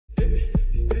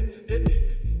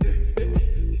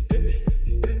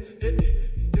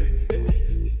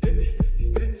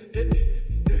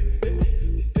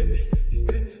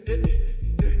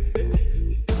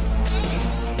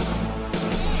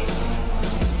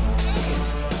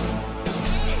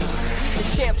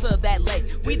champs of that lake.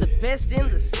 We the best in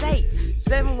the state.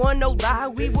 7-1, no lie,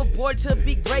 we were born to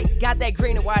be great. Got that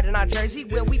green and white in our jersey.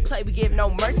 When we play, we give no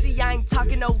mercy. I ain't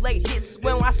talking no late hits.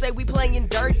 When I say we playing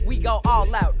dirty, we go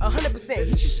all out. 100% hit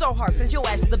you so hard, send your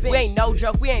ass to the bench. We ain't no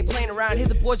joke, we ain't playing around. Hit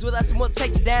the boys with us and we'll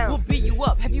take you down. We'll beat you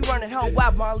up, have you running home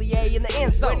while Marlier in the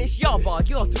end zone. When it's your ball,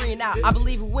 you're 3 and out. I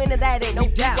believe in winning, that ain't no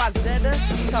doubt. Wazetta,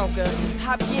 Tonka,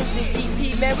 Hopkins, and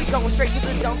EP, man, we going straight to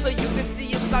the dome so you can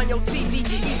see us on your TV.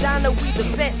 Edina, we the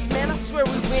best, man, I swear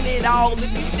we win it all.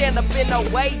 If you stand up in our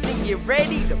way, then get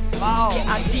ready to fall.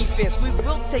 Yeah, our defense, we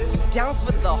will take you down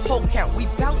for the whole count. We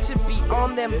bout to be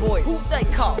on them boys. Who they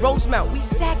call? Rosemount, we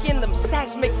stacking them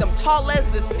sacks, make them tall as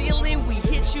the ceiling. We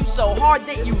hit you so hard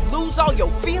that you lose all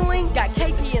your feeling. Got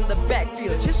KP in the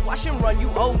backfield, just watch him run you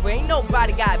over. Ain't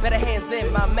nobody got better hands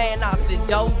than my man Austin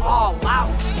Dover. All out.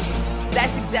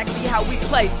 That's exactly how we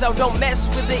play, so don't mess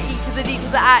with the E to the D to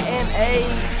the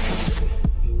I-N-A.